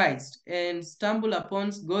reject Christ and stumble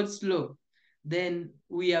upon God's law, then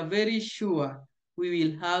we are very sure we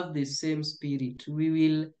will have the same spirit. We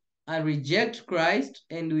will reject Christ,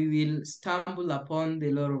 and we will stumble upon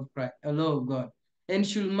the law of Christ, the law of God, and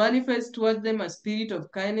should manifest towards them a spirit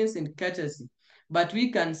of kindness and courtesy. But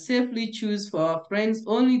we can safely choose for our friends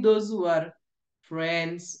only those who are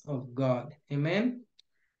friends of God. Amen.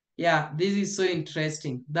 Yeah, this is so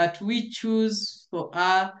interesting that we choose for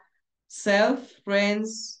our self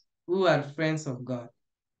friends who are friends of God.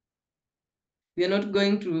 We are not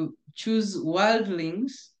going to choose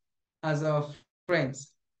worldlings as our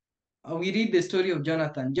friends. We read the story of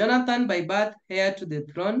Jonathan. Jonathan, by birth, heir to the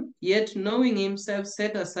throne, yet knowing himself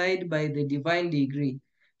set aside by the divine degree.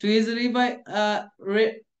 To his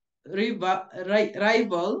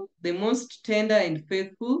rival, the most tender and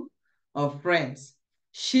faithful of friends,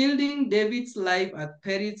 shielding David's life at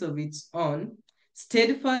perils of its own,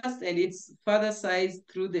 steadfast at its father's side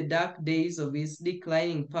through the dark days of his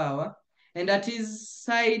declining power, and at his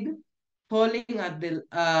side, falling at the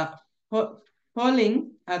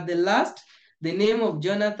falling at the last, the name of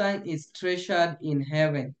Jonathan is treasured in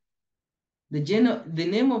heaven. The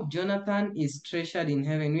name of Jonathan is treasured in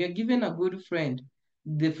heaven. We are given a good friend,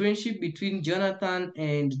 the friendship between Jonathan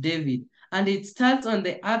and David. And it starts on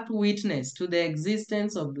the earth witness to the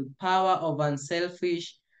existence of the power of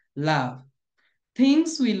unselfish love.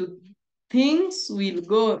 Things will things will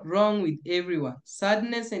go wrong with everyone.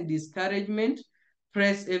 Sadness and discouragement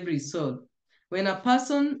press every soul. When a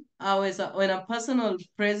personal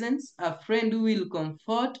presence, a friend who will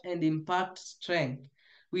comfort and impart strength,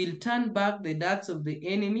 will turn back the darts of the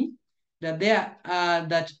enemy that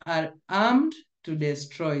are armed to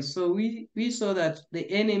destroy. So we saw that the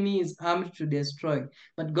enemy is armed to destroy,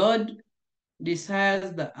 but God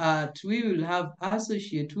desires the art. We will have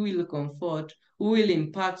associate who will comfort, who will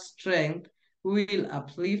impart strength, who will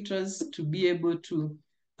uplift us to be able to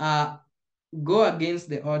uh, go against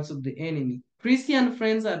the odds of the enemy. Christian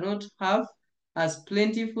friends are not half as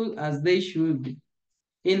plentiful as they should be.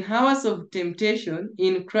 In hours of temptation,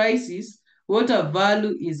 in crisis, what a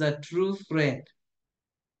value is a true friend.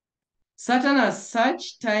 Satan at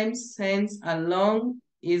such times sends along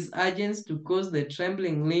his agents to cause the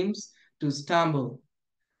trembling limbs to stumble.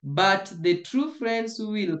 But the true friends who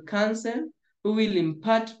will counsel, who will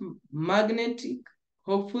impart magnetic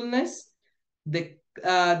hopefulness, the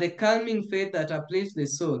calming faith that uplifts the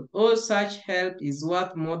soul, all such help is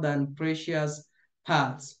worth more than precious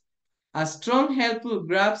pearls. A strong, helpful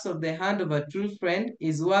grasp of the hand of a true friend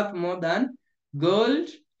is worth more than gold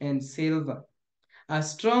and silver. A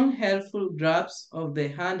strong, helpful grasp of the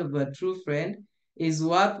hand of a true friend is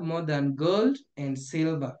worth more than gold and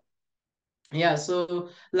silver. Yeah, so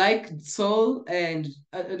like Saul and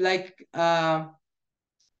like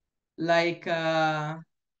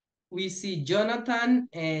we see Jonathan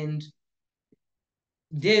and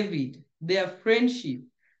David, their friendship,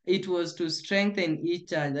 it was to strengthen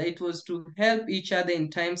each other, it was to help each other in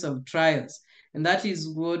times of trials. And that is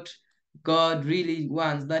what God really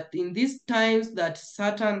wants, that in these times that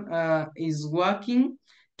Satan is working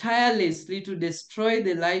tirelessly to destroy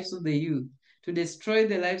the lives of the youth, to destroy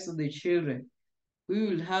the lives of the children, we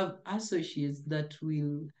will have associates that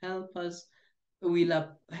will help us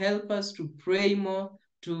to pray more,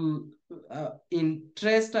 to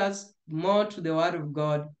interest us more to the word of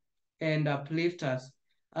God, and uplift us.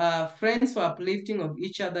 Friends for uplifting of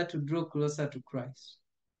each other to draw closer to Christ.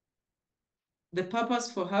 The purpose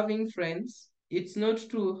for having friends, it's not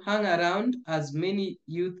to hang around as many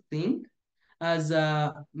youth think, as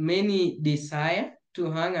many desire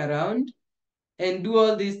to hang around and do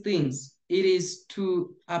all these things. It is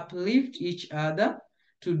to uplift each other,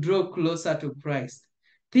 to draw closer to Christ.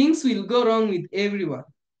 Things will go wrong with everyone.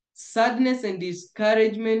 Sadness and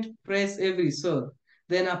discouragement press every soul.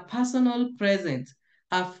 Then a personal presence,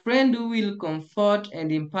 a friend who will comfort and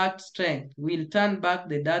impart strength, will turn back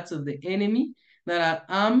the darts of the enemy that are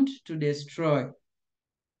armed to destroy.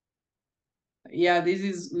 Yeah, this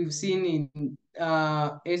is we've seen in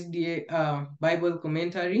SDA Bible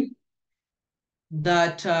commentary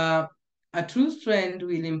that a true friend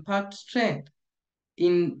will impart strength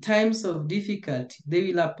in times of difficulty.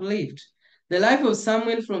 They will uplift. The life of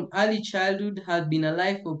Samuel from early childhood has been a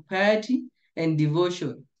life of piety and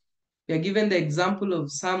devotion. We are given the example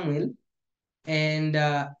of Samuel and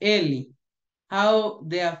Eli, how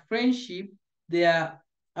their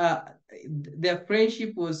uh, their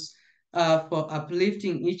friendship was for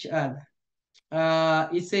uplifting each other.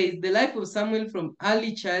 It says, the life of Samuel from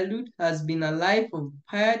early childhood has been a life of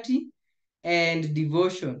piety and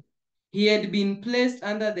devotion. He had been placed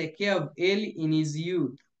under the care of Eli in his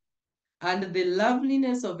youth. and the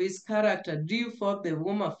loveliness of his character drew forth the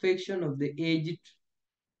warm affection of the aged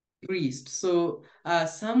priest. So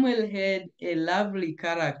Samuel had a lovely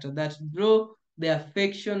character that drew the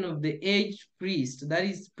affection of the aged priest, that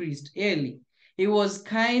is priest Eli. He was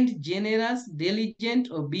kind, generous, diligent,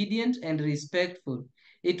 obedient, and respectful.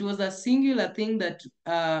 It was a singular thing that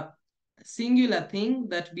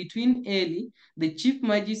between Eli, the chief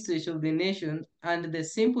magistrate of the nation, and the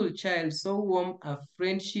simple child, so warm a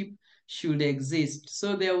friendship should exist.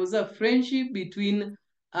 So there was a friendship between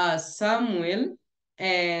Samuel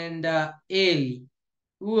and Eli,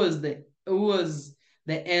 who was the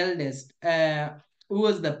eldest, who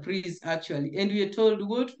was the priest actually. And we are told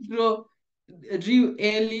what drew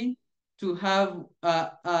Eli to have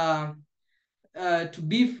to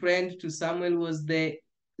be friend to Samuel was the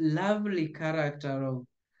lovely character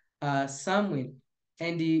of Samuel,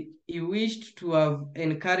 and he wished to have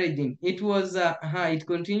encouraged him. It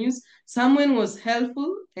continues. Samuel was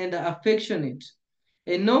helpful and affectionate,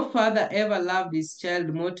 and no father ever loved his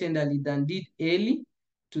child more tenderly than did Eli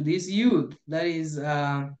to this youth. That is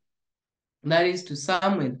to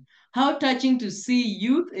Samuel. How touching to see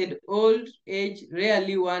youth and old age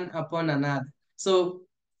rarely one upon another. So,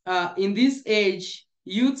 in this age,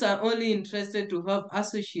 youths are only interested to have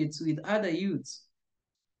associates with other youths.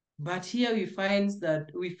 But here we find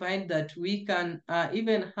that we can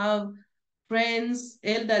even have friends,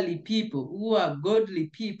 elderly people who are godly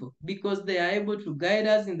people, because they are able to guide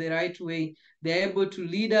us in the right way. They are able to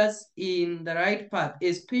lead us in the right path,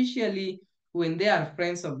 especially when they are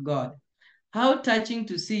friends of God. How touching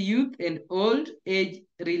to see youth and old age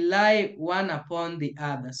rely one upon the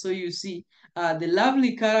other. So you see, the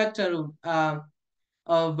lovely character of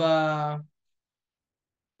uh,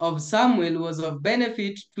 of Samuel was of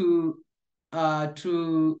benefit to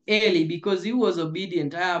Eli because he was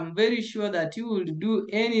obedient. I am very sure that he would do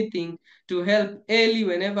anything to help Eli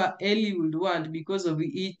whenever Eli would want because of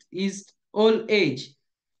his old age.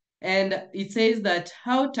 And it says that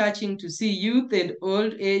how touching to see youth and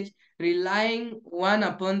old age relying one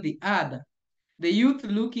upon the other. The youth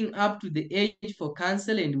looking up to the age for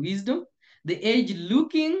counsel and wisdom, the age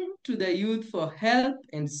looking to the youth for help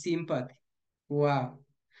and sympathy. Wow.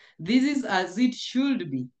 This is as it should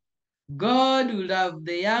be. God will have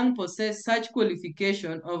the young possess such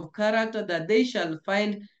qualification of character that they shall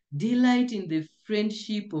find delight in the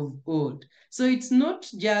friendship of old. So it's not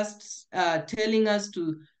just telling us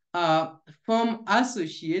to form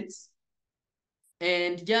associates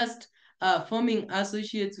and just forming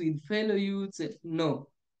associates with fellow youths. No,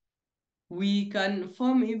 we can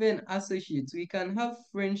form even associates. We can have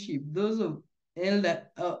friendship, those of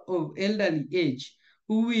elderly age,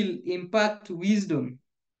 who will impact wisdom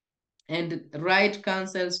and right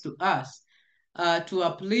counsels to us, to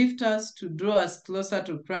uplift us, to draw us closer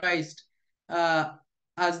to Christ uh,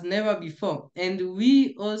 as never before. And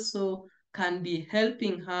we also can be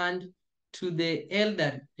helping hand to the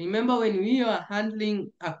elderly. Remember when we were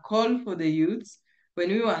handling a call for the youths, we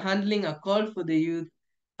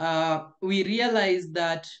realized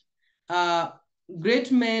that uh,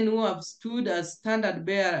 great men who have stood as standard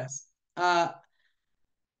bearers are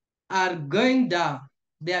going down.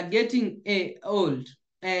 They are getting old,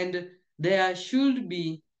 and there should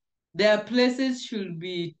be their places should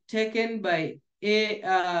be taken by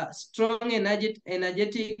a strong,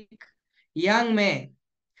 energetic young man.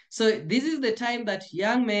 So this is the time that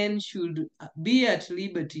young men should be at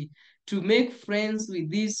liberty to make friends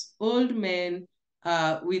with these old men,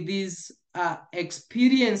 with these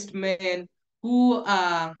experienced men who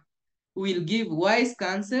are will give wise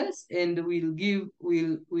counsels and will give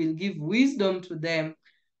wisdom to them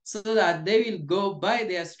so that they will go by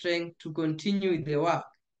their strength to continue with the work.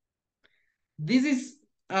 This is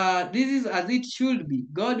as it should be.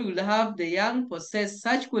 God will have the young possess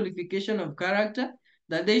such qualification of character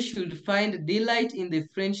that they should find delight in the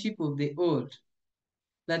friendship of the old,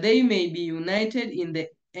 that they may be united in the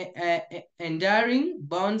enduring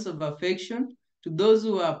bonds of affection to those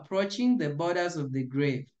who are approaching the borders of the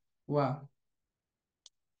grave. Wow.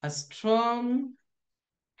 A strong,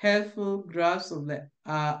 helpful grasp of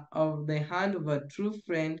the hand of a true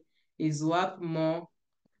friend is worth more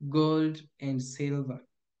gold and silver.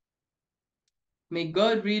 May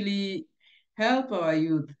God really help our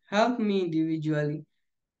youth, help me individually,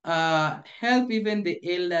 help even the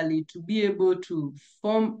elderly to be able to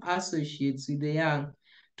form associates with the young,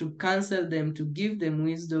 to counsel them, to give them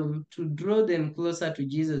wisdom, to draw them closer to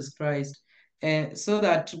Jesus Christ, so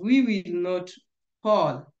that we will not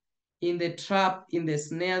fall in the trap, in the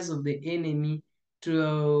snares of the enemy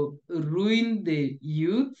to ruin the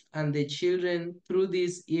youth and the children through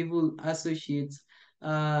these evil associates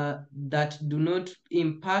that do not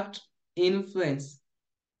impact, influence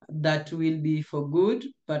that will be for good,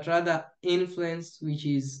 but rather influence which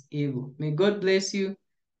is evil. May God bless you.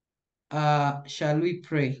 Shall we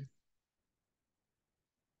pray?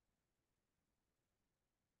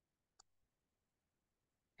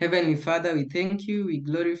 Heavenly Father, we thank you. We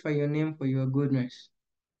glorify your name for your goodness.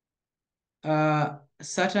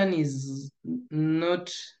 Satan is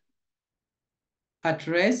not at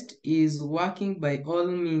rest, he is working by all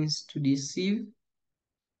means to deceive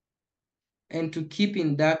and to keep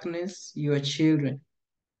in darkness your children.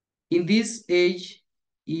 In this age,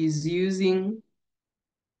 he is using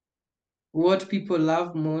what people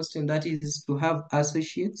love most, and that is to have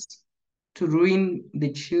associates, to ruin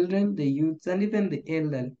the children, the youths, and even the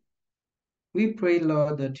elderly. We pray,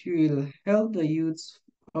 Lord, that you will help the youths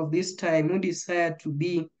of this time who desire to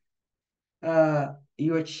be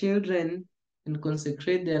your children and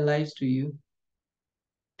consecrate their lives to you,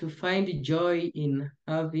 to find joy in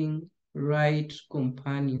having right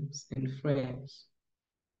companions and friends.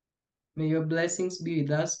 May your blessings be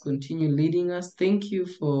with us, continue leading us. Thank you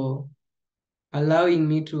for allowing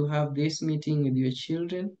me to have this meeting with your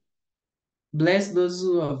children. Bless those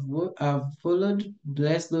who have followed,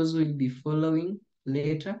 bless those who will be following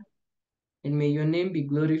later, and may your name be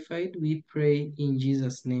glorified. We pray in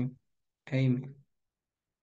Jesus' name. Amen.